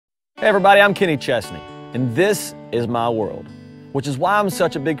Hey everybody, I'm Kenny Chesney, and this is my world, which is why I'm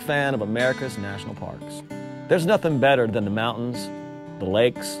such a big fan of America's national parks. There's nothing better than the mountains, the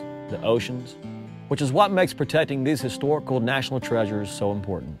lakes, the oceans, which is what makes protecting these historical national treasures so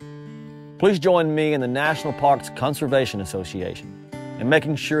important. Please join me in the National Parks Conservation Association in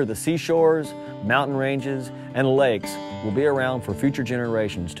making sure the seashores, mountain ranges, and lakes will be around for future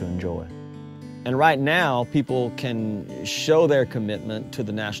generations to enjoy. And right now, people can show their commitment to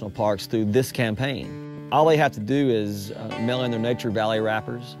the national parks through this campaign. All they have to do is mail in their Nature Valley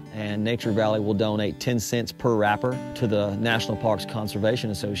wrappers, and Nature Valley will donate 10 cents per wrapper to the National Parks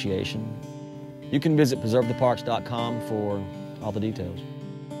Conservation Association. You can visit preservetheparks.com for all the details.